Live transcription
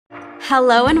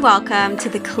Hello and welcome to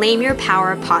the Claim Your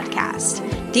Power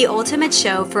podcast, the ultimate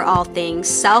show for all things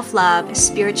self-love,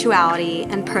 spirituality,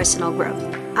 and personal growth.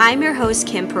 I'm your host,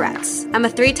 Kim Peretz. I'm a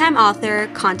 3-time author,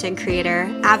 content creator,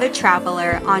 avid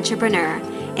traveler, entrepreneur,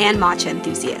 and matcha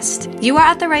enthusiast. You are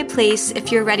at the right place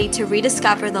if you're ready to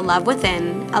rediscover the love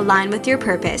within, align with your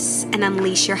purpose, and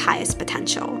unleash your highest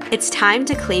potential. It's time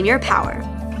to claim your power.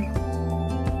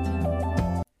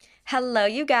 Hello,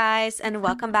 you guys, and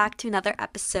welcome back to another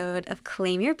episode of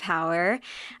Claim Your Power.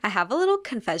 I have a little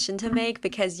confession to make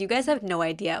because you guys have no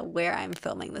idea where I'm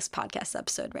filming this podcast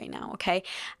episode right now, okay?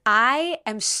 I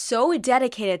am so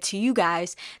dedicated to you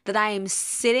guys that I am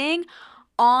sitting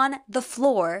on the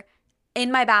floor in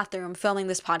my bathroom filming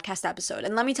this podcast episode.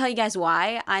 And let me tell you guys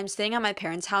why. I'm staying at my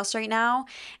parents' house right now,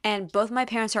 and both my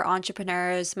parents are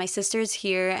entrepreneurs. My sister's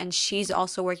here, and she's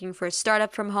also working for a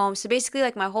startup from home. So basically,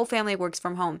 like, my whole family works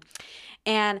from home.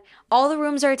 And all the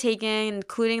rooms are taken,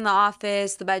 including the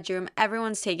office, the bedroom,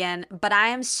 everyone's taken. But I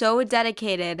am so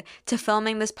dedicated to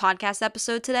filming this podcast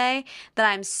episode today that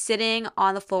I'm sitting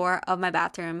on the floor of my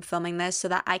bathroom filming this so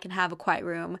that I can have a quiet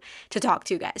room to talk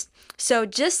to you guys. So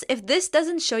just if this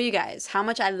doesn't show you guys how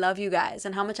much I love you guys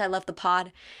and how much I love the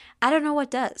pod, I don't know what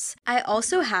does. I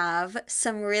also have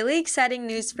some really exciting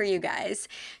news for you guys.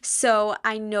 So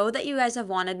I know that you guys have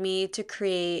wanted me to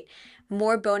create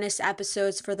more bonus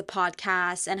episodes for the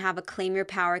podcast and have a Claim Your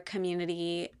Power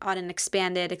community on an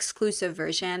expanded, exclusive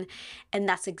version. And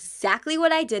that's exactly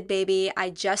what I did, baby. I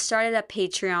just started a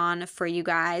Patreon for you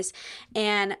guys.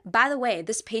 And by the way,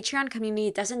 this Patreon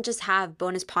community doesn't just have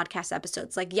bonus podcast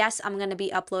episodes. Like, yes, I'm going to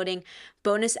be uploading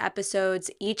bonus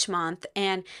episodes each month.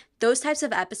 And those types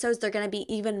of episodes, they're going to be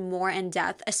even more in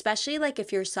depth, especially like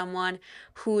if you're someone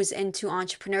who's into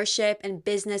entrepreneurship and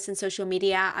business and social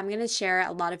media. I'm going to share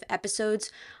a lot of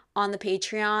episodes on the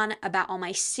Patreon about all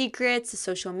my secrets to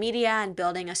social media and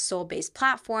building a soul-based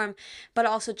platform, but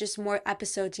also just more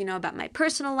episodes, about my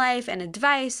personal life and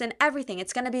advice and everything.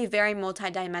 It's going to be very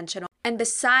multidimensional. And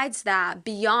besides that,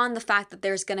 beyond the fact that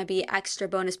there's going to be extra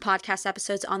bonus podcast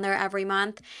episodes on there every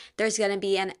month, there's going to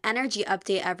be an energy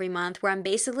update every month where I'm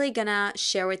basically going to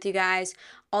share with you guys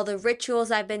all the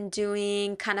rituals I've been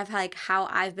doing, kind of like how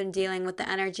I've been dealing with the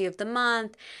energy of the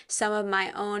month, some of my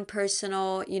own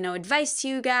personal, advice to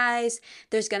you guys.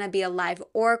 There's going to be a live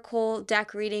oracle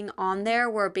deck reading on there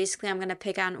where basically I'm going to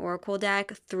pick out an oracle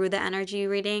deck through the energy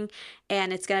reading,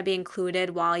 and it's going to be included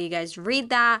while you guys read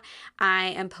that. I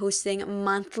am posting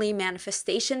monthly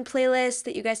manifestation playlists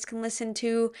that you guys can listen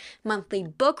to, monthly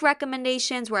book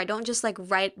recommendations where I don't just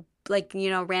write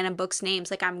random books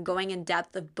names. Like, I'm going in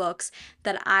depth of books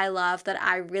that I love, that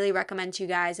I really recommend to you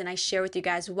guys, and I share with you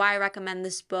guys why I recommend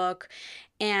this book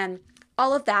and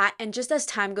all of that. And just as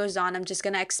time goes on, I'm just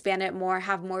going to expand it more,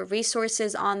 have more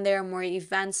resources on there, more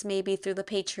events maybe through the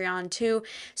Patreon too.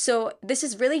 So this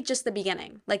is really just the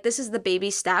beginning. This is the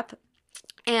baby step.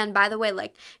 And by the way,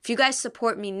 if you guys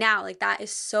support me now, that is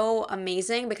so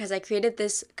amazing because I created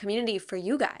this community for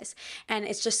you guys, and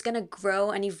it's just going to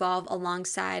grow and evolve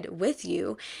alongside with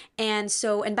you. And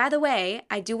by the way,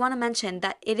 I do want to mention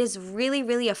that it is really,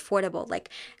 really affordable.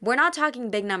 We're not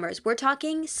talking big numbers. We're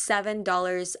talking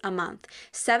 $7 a month,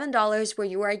 $7 where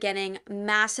you are getting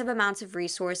massive amounts of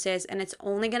resources, and it's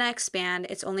only going to expand.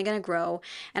 It's only going to grow,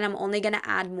 and I'm only going to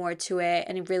add more to it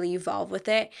and really evolve with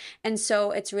it. And so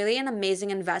it's really an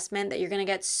amazing investment that you're going to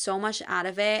get so much out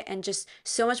of it and just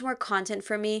so much more content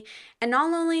from me. And not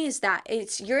only is that,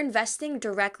 you're investing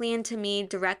directly into me,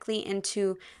 directly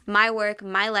into my work,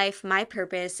 my life, my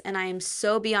purpose, and I am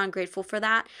so beyond grateful for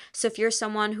that. So if you're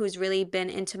someone who's really been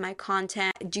into my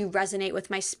content, do you resonate with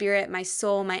my spirit, my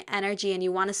soul, my energy, and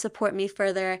you want to support me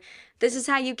further, this is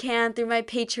how you can through my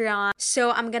Patreon.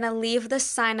 So I'm going to leave the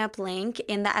sign up link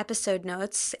in the episode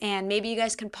notes, and maybe you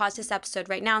guys can pause this episode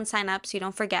right now and sign up so you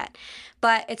don't forget.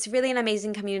 But it's really an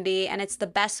amazing community, and it's the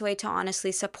best way to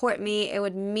honestly support me. It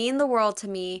would mean the world to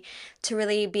me to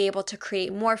really be able to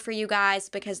create more for you guys,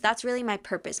 because that's really my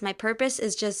purpose. My purpose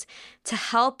is just to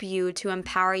help you, to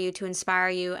empower you, to inspire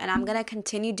you, and I'm going to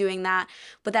continue doing that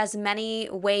with as many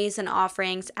ways and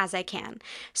offerings as I can.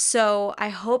 So I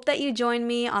hope that you join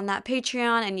me on that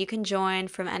Patreon, and you can join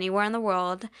from anywhere in the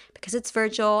world because it's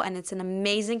virtual and it's an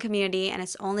amazing community, and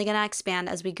it's only going to expand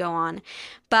as we go on.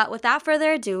 But without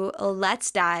further ado, let's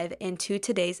dive into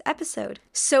today's episode.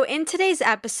 So in today's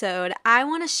episode, I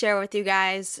want to share with you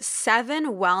guys 7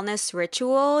 wellness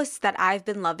rituals that I've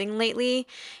been loving lately.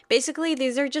 Basically,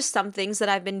 these are just some things that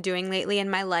I've been doing lately in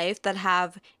my life that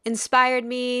have inspired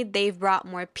me. They've brought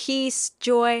more peace,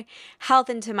 joy, health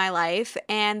into my life,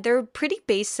 and they're pretty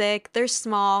basic. They're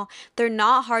small, They're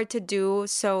not hard to do,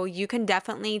 so you can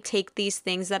definitely take these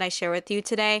things that I share with you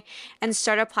today and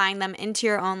start applying them into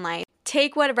your own life.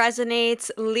 Take what resonates,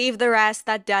 leave the rest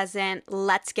that doesn't.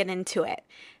 Let's get into it.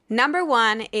 Number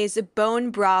one is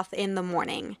bone broth in the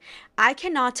morning. I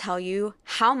cannot tell you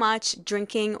how much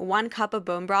drinking 1 cup of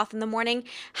bone broth in the morning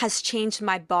has changed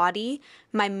my body,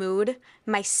 my mood,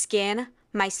 my skin,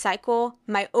 my cycle,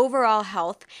 my overall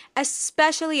health,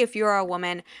 especially if you're a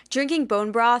woman. Drinking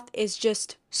bone broth is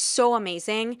just so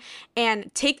amazing. And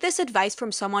take this advice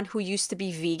from someone who used to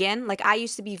be vegan. Like, I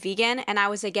used to be vegan and I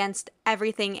was against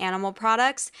everything animal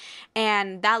products.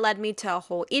 And that led me to a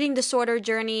whole eating disorder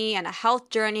journey and a health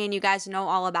journey. And you guys know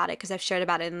all about it because I've shared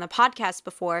about it in the podcast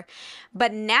before.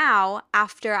 But now,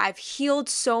 after I've healed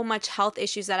so much health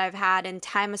issues that I've had and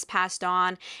time has passed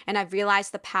on, and I've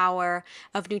realized the power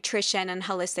of nutrition and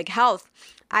holistic health,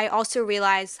 I also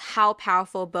realized how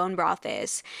powerful bone broth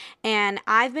is. And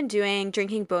I've been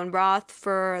drinking bone broth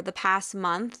for the past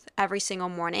month every single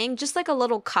morning, just like a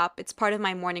little cup. It's part of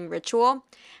my morning ritual.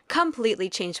 Completely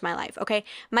changed my life, okay?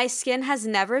 My skin has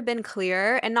never been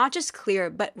clearer, and not just clear,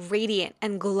 but radiant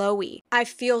and glowy. I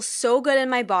feel so good in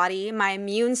my body. My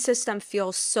immune system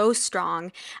feels so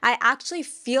strong. I actually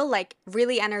feel like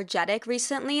really energetic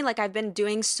recently. Like, I've been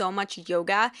doing so much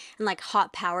yoga and like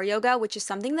hot power yoga, which is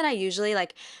something that I usually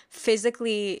like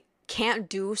physically can't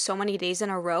do so many days in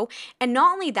a row. And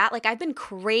not only that, like, I've been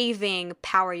craving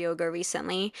power yoga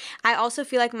recently. I also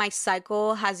feel like my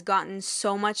cycle has gotten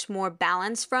so much more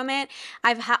balance from it.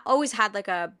 I've always had like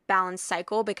a balanced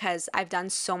cycle because I've done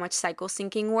so much cycle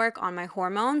syncing work on my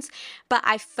hormones, but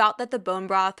I felt that the bone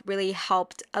broth really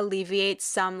helped alleviate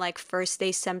some like first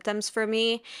day symptoms for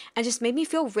me and just made me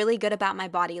feel really good about my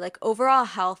body. Like, overall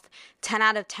health, 10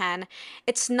 out of 10.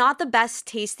 It's not the best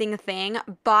tasting thing,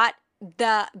 but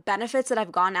the benefits that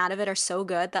I've gotten out of it are so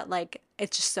good that like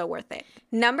it's just so worth it.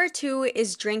 Number two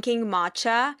is drinking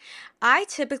matcha. I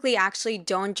typically actually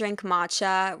don't drink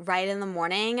matcha right in the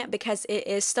morning because it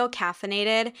is still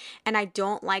caffeinated and I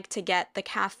don't like to get the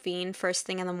caffeine first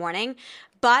thing in the morning.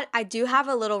 But I do have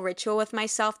a little ritual with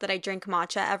myself that I drink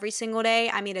matcha every single day.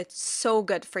 I mean, it's so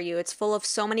good for you. It's full of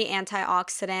so many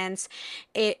antioxidants.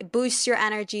 It boosts your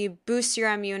energy, boosts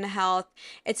your immune health.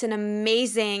 It's an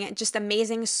amazing, just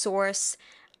amazing source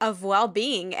of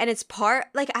well-being. And it's part,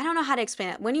 like, I don't know how to explain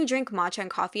it. When you drink matcha and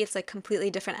coffee, it's like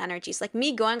completely different energies. Like,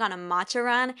 me going on a matcha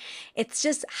run, it's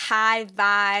just high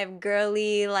vibe,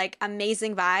 girly, like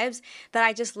amazing vibes that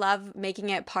I just love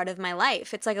making it part of my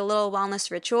life. It's like a little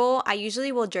wellness ritual. I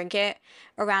usually will drink it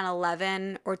around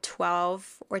 11 or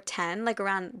 12 or 10, like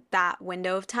around that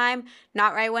window of time.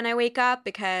 Not right when I wake up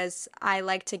because I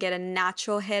like to get a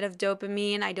natural hit of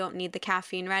dopamine. I don't need the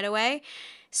caffeine right away.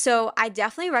 So I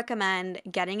definitely recommend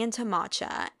getting into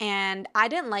matcha. And I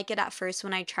didn't like it at first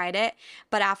when I tried it,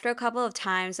 but after a couple of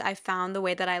times, I found the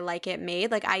way that I like it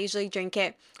made. Like, I usually drink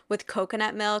it with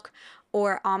coconut milk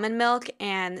or almond milk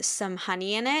and some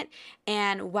honey in it.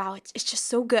 And wow, it's just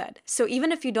so good. So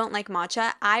even if you don't like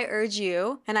matcha, I urge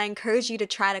you and I encourage you to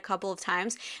try it a couple of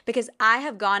times because I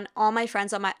have gotten all my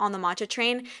friends on the matcha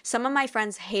train. Some of my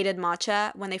friends hated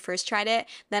matcha when they first tried it.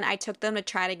 Then I took them to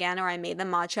try it again, or I made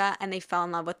them matcha and they fell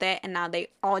in love with it and now they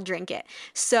all drink it.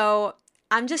 So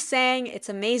I'm just saying it's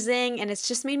amazing and it's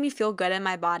just made me feel good in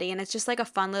my body, and it's just like a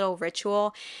fun little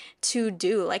ritual to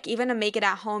do. Like, even to make it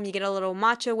at home, you get a little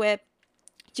matcha whip.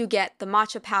 You get the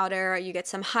matcha powder, you get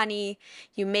some honey,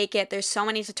 you make it. There's so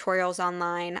many tutorials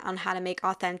online on how to make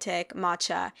authentic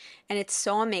matcha, and it's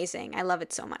so amazing. I love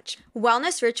it so much.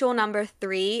 Wellness ritual number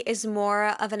 3 is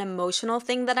more of an emotional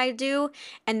thing that I do,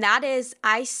 and that is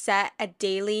I set a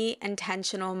daily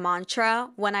intentional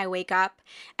mantra when I wake up.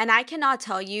 And I cannot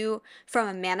tell you from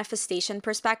a manifestation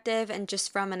perspective and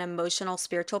just from an emotional,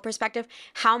 spiritual perspective,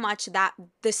 how much that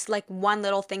this like one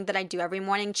little thing that I do every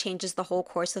morning changes the whole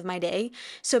course of my day.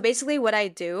 So basically what I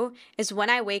do is when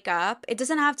I wake up, it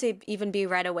doesn't have to even be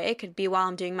right away. It could be while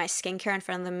I'm doing my skincare in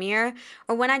front of the mirror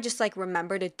or when I just like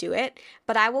remember to do it.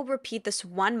 But I will repeat this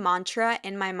one mantra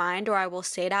in my mind, or I will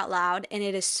say it out loud, and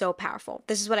it is so powerful.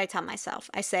 This is what I tell myself.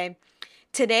 I say,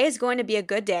 today is going to be a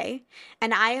good day,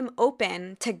 and I am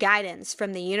open to guidance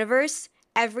from the universe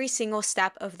every single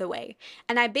step of the way.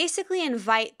 And I basically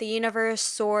invite the universe,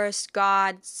 source,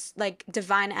 God's, like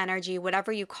divine energy,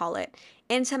 whatever you call it,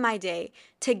 into my day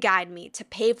to guide me, to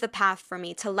pave the path for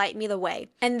me, to light me the way.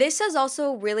 And this has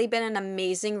also really been an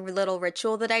amazing little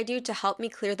ritual that I do to help me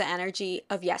clear the energy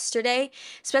of yesterday,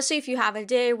 especially if you have a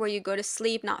day where you go to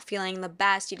sleep not feeling the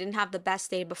best, you didn't have the best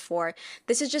day before.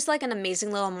 This is just like an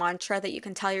amazing little mantra that you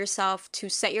can tell yourself to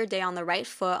set your day on the right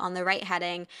foot, on the right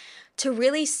heading, to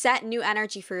really set new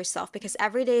energy for yourself, because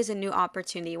every day is a new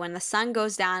opportunity. When the sun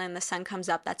goes down and the sun comes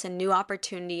up, that's a new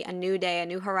opportunity, a new day, a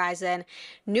new horizon,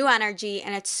 new energy.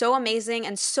 And it's so amazing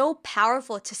and so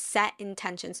powerful to set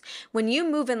intentions. When you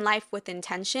move in life with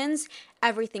intentions,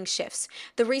 everything shifts.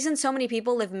 The reason so many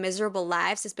people live miserable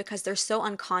lives is because they're so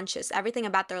unconscious. Everything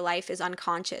about their life is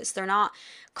unconscious. They're not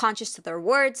conscious to their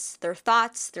words, their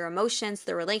thoughts, their emotions,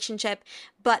 their relationship.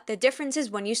 But the difference is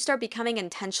when you start becoming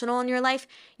intentional in your life,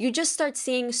 you just start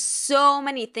seeing so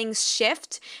many things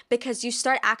shift because you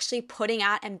start actually putting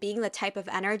out and being the type of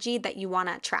energy that you want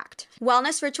to attract.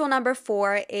 Wellness ritual number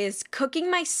 4 is cooking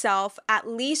myself at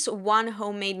least one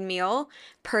homemade meal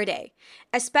per day.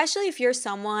 Especially if you're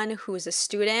someone who's a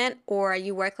student or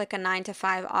you work like a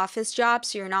 9-to-5 office job,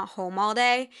 so you're not home all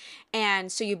day,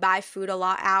 and so you buy food a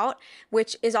lot out,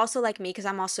 which is also like me because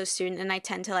I'm also a student and I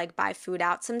tend to like buy food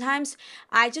out sometimes.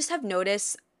 I just have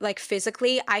noticed, like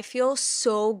physically, I feel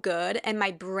so good and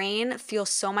my brain feels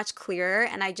so much clearer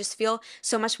and I just feel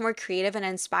so much more creative and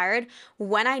inspired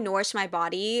when I nourish my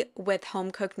body with home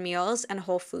cooked meals and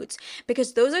whole foods,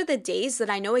 because those are the days that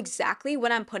I know exactly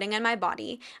what I'm putting in my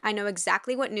body. I know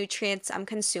exactly what nutrients I'm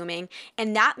consuming,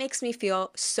 and that makes me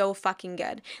feel so fucking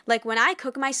good. Like when I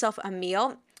cook myself a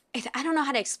meal, I don't know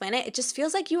how to explain it. It just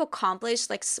feels like you accomplished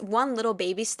like one little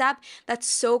baby step that's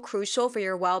so crucial for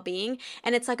your well-being.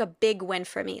 And it's like a big win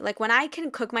for me. Like when I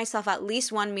can cook myself at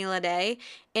least one meal a day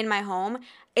in my home,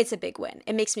 it's a big win.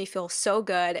 It makes me feel so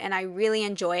good and I really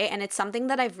enjoy it. And it's something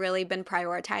that I've really been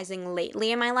prioritizing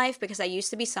lately in my life, because I used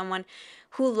to be someone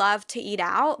who loved to eat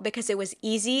out because it was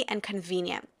easy and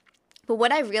convenient. But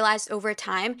what I realized over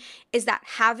time is that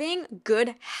having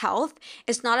good health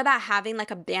is not about having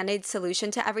like a band-aid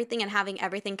solution to everything and having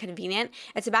everything convenient.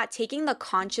 It's about taking the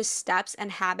conscious steps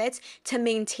and habits to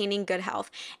maintaining good health.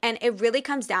 And it really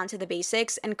comes down to the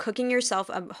basics, and cooking yourself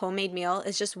a homemade meal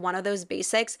is just one of those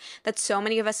basics that so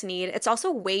many of us need. It's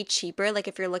also way cheaper, like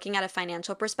if you're looking at a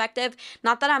financial perspective.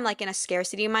 Not that I'm like in a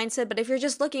scarcity mindset, but if you're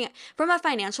just looking at from a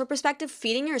financial perspective,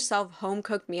 feeding yourself home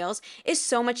cooked meals is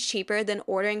so much cheaper than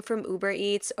ordering from Uber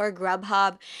Eats or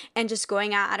Grubhub and just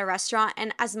going out at a restaurant.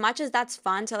 And as much as that's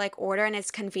fun to like order and it's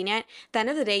convenient, at the end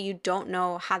of the day, you don't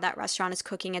know how that restaurant is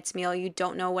cooking its meal. You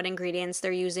don't know what ingredients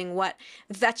they're using, what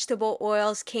vegetable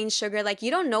oils, cane sugar, like you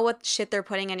don't know what shit they're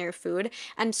putting in your food.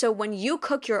 And so when you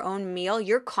cook your own meal,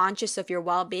 you're conscious of your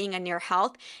well-being and your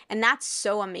health. And that's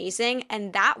so amazing.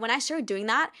 And that when I started doing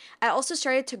that, I also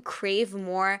started to crave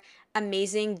more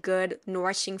amazing, good,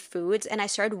 nourishing foods, and I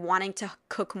started wanting to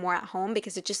cook more at home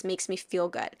because it just makes me feel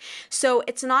good. So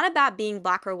it's not about being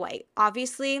black or white.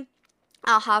 Obviously,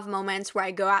 I'll have moments where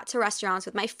I go out to restaurants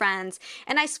with my friends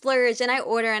and I splurge and I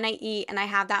order and I eat and I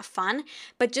have that fun.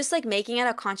 But just like making it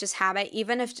a conscious habit,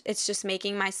 even if it's just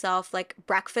making myself like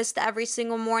breakfast every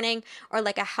single morning or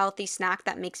like a healthy snack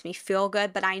that makes me feel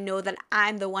good, but I know that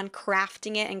I'm the one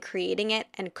crafting it and creating it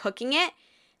and cooking it,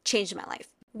 changed my life.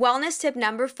 Wellness tip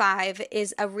number 5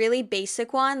 is a really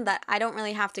basic one that I don't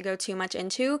really have to go too much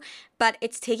into, but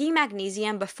it's taking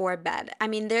magnesium before bed. I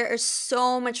mean, there is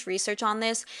so much research on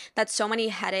this that so many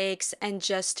headaches and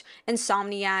just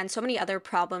insomnia and so many other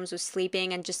problems with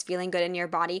sleeping and just feeling good in your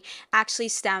body actually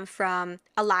stem from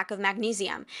a lack of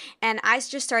magnesium. And I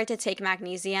just started to take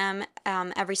magnesium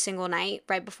every single night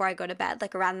right before I go to bed,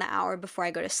 like around the hour before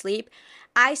I go to sleep.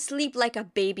 I sleep like a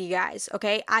baby, guys,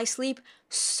 okay? I sleep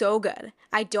so good.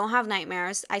 I don't have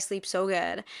nightmares. I sleep so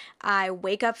good. I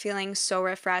wake up feeling so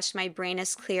refreshed. My brain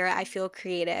is clear. I feel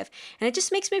creative. And it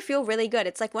just makes me feel really good.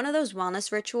 It's like one of those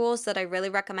wellness rituals that I really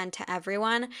recommend to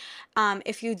everyone.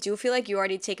 If you do feel like you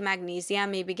already take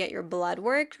magnesium, maybe get your blood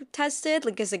work tested.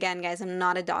 Because again, guys, I'm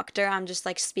not a doctor. I'm just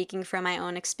like speaking from my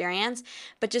own experience.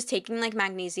 But just taking like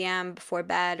magnesium before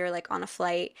bed or like on a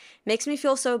flight makes me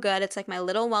feel so good. It's like my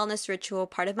little wellness ritual,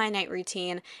 part of my night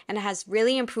routine, and it has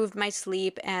really improved my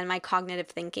sleep and my cognitive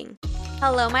thinking.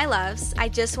 Hello, my loves. I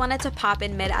just wanted to pop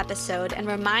in mid-episode and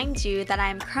remind you that I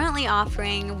am currently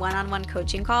offering one-on-one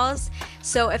coaching calls.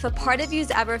 So if a part of you's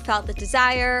ever felt the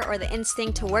desire or the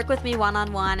instinct to work with me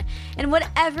one-on-one in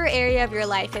whatever area of your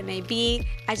life it may be,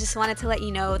 I just wanted to let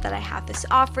you know that I have this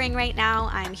offering right now.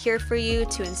 I'm here for you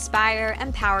to inspire,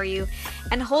 empower you,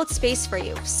 and hold space for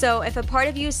you. So if a part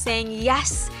of you is saying,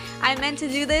 yes, I meant to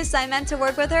do this, I meant to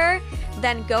work with her,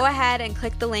 then go ahead and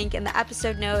click the link in the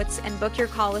episode notes and book your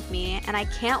call with me. And I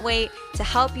can't wait to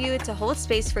help you, to hold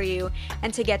space for you,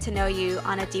 and to get to know you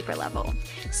on a deeper level.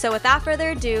 So without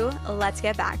further ado, let's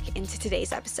get back into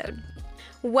today's episode.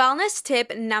 Wellness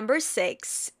tip number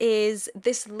 6 is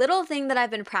this little thing that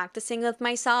I've been practicing with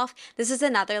myself. This is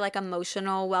another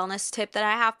emotional wellness tip that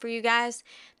I have for you guys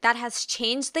that has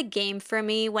changed the game for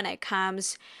me when it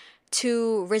comes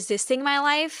to resisting my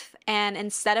life, and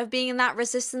instead of being in that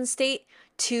resistance state,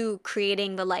 to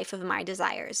creating the life of my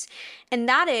desires. And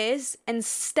that is,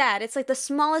 instead, it's the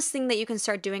smallest thing that you can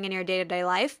start doing in your day-to-day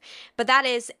life, but that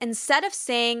is, instead of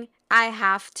saying, I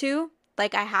have to,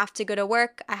 I have to go to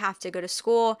work, I have to go to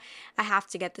school, I have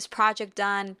to get this project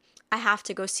done, I have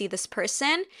to go see this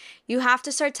person, you have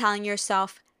to start telling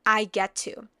yourself, I get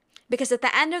to. Because at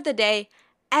the end of the day,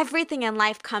 everything in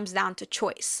life comes down to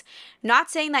choice.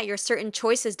 Not saying that your certain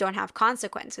choices don't have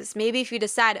consequences. Maybe if you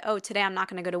decide, oh, today I'm not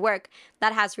going to go to work,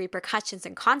 that has repercussions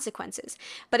and consequences.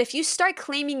 But if you start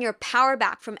claiming your power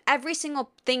back from every single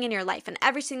thing in your life and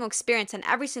every single experience and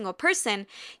every single person,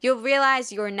 you'll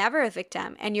realize you're never a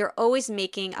victim and you're always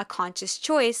making a conscious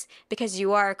choice because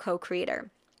you are a co-creator.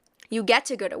 You get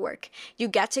to go to work. You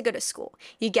get to go to school.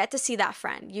 You get to see that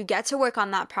friend. You get to work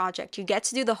on that project. You get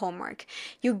to do the homework.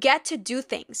 You get to do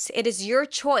things. It is your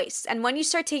choice. And when you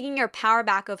start taking your power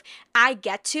back of I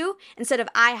get to instead of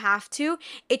I have to,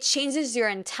 it changes your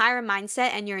entire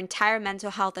mindset and your entire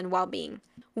mental health and well-being.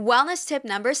 Wellness tip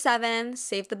number 7,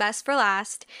 save the best for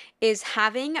last, is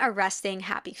having a resting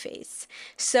happy face.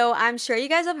 So I'm sure you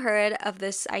guys have heard of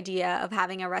this idea of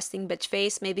having a resting bitch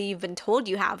face. Maybe you've been told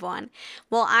you have one.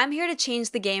 Well, I'm here to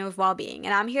change the game of well-being,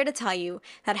 and I'm here to tell you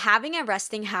that having a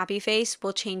resting happy face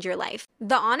will change your life.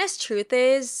 The honest truth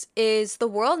is the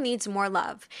world needs more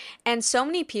love, and so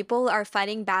many people are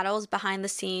fighting battles behind the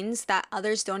scenes that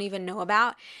others don't even know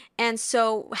about. And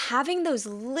so having those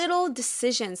little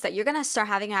decisions that you're going to start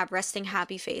having a resting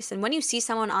happy face, and when you see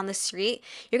someone on the street,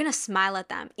 you're going to smile at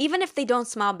them, even if they don't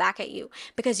smile back at you,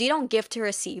 because you don't give to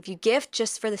receive. You give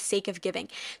just for the sake of giving.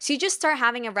 So you just start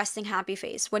having a resting happy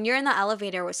face when you're in the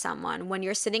elevator with someone, when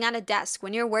you're sitting at a desk,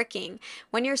 when you're working,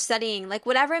 when you're studying,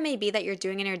 whatever it may be that you're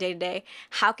doing in your day-to-day.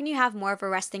 How can you have more of a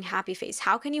resting happy face?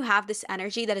 How can you have this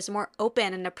energy that is more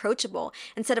open and approachable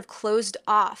instead of closed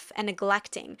off and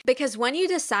neglecting? Because when you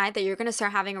decide that you're going to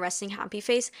start having a resting happy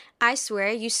face, I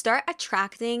swear you start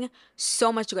attracting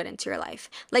so much good into your life.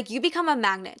 You become a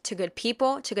magnet to good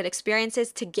people, to good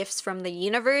experiences, to gifts from the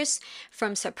universe,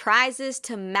 from surprises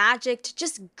to magic to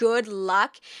just good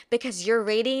luck, because you're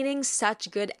radiating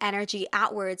such good energy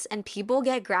outwards and people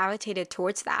get gravitated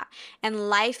towards that. And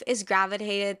life is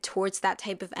gravitated towards that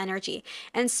type of energy.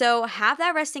 And so have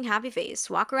that resting happy face.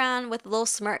 Walk around with a little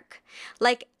smirk.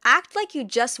 Act like you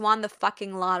just won the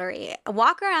fucking lottery.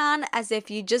 Walk around as if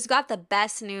you just got the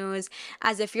best news,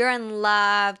 as if you're in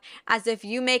love, as if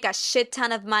you make a shit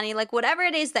ton of money, whatever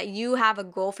it is that you have a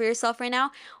goal for yourself right now,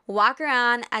 walk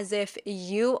around as if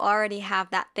you already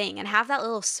have that thing, and have that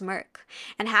little smirk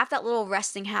and have that little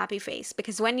resting happy face,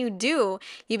 because when you do,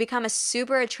 you become a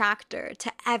super attractor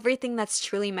to everything that's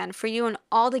truly meant for you and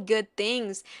all the good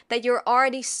things that you're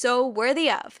already so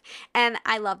worthy of. And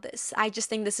I love this. I just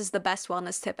think this is the best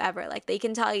wellness tip ever. They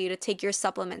can tell you to take your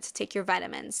supplements, to take your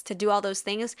vitamins, to do all those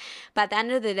things. But at the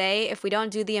end of the day, if we don't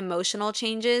do the emotional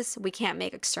changes, we can't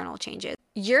make external changes.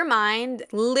 Your mind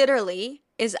literally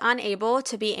is unable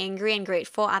to be angry and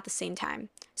grateful at the same time.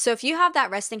 So if you have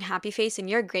that resting happy face and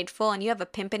you're grateful and you have a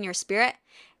pimp in your spirit,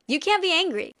 you can't be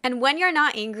angry. And when you're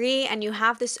not angry and you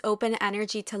have this open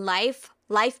energy to life,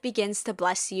 life begins to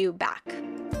bless you back.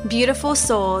 Beautiful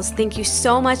souls, thank you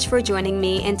so much for joining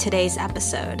me in today's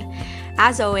episode.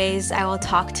 As always, I will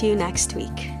talk to you next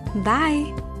week.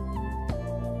 Bye.